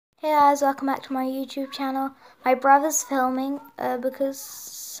Hey guys, welcome back to my YouTube channel. My brother's filming because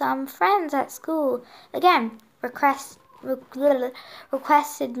some friends at school, again, requested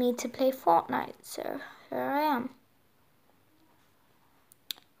me to play Fortnite, so here I am.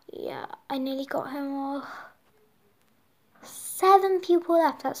 Yeah, I nearly got him all. 7 people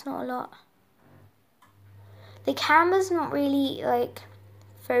left, that's not a lot. The camera's not really,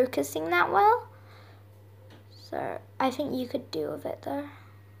 focusing that well, so I think you could do with it though.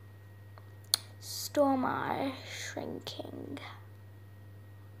 Storm eye shrinking.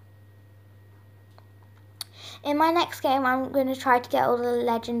 In my next game, I'm going to try to get all the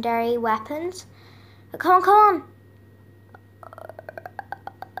legendary weapons. Come on, come on!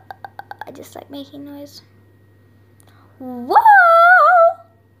 I just like making noise. Whoa!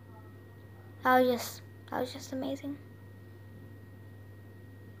 That was just amazing.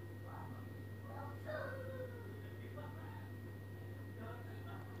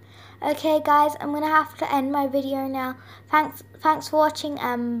 Okay, guys, I'm gonna have to end my video now. Thanks for watching.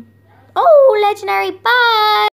 Oh, legendary! Bye.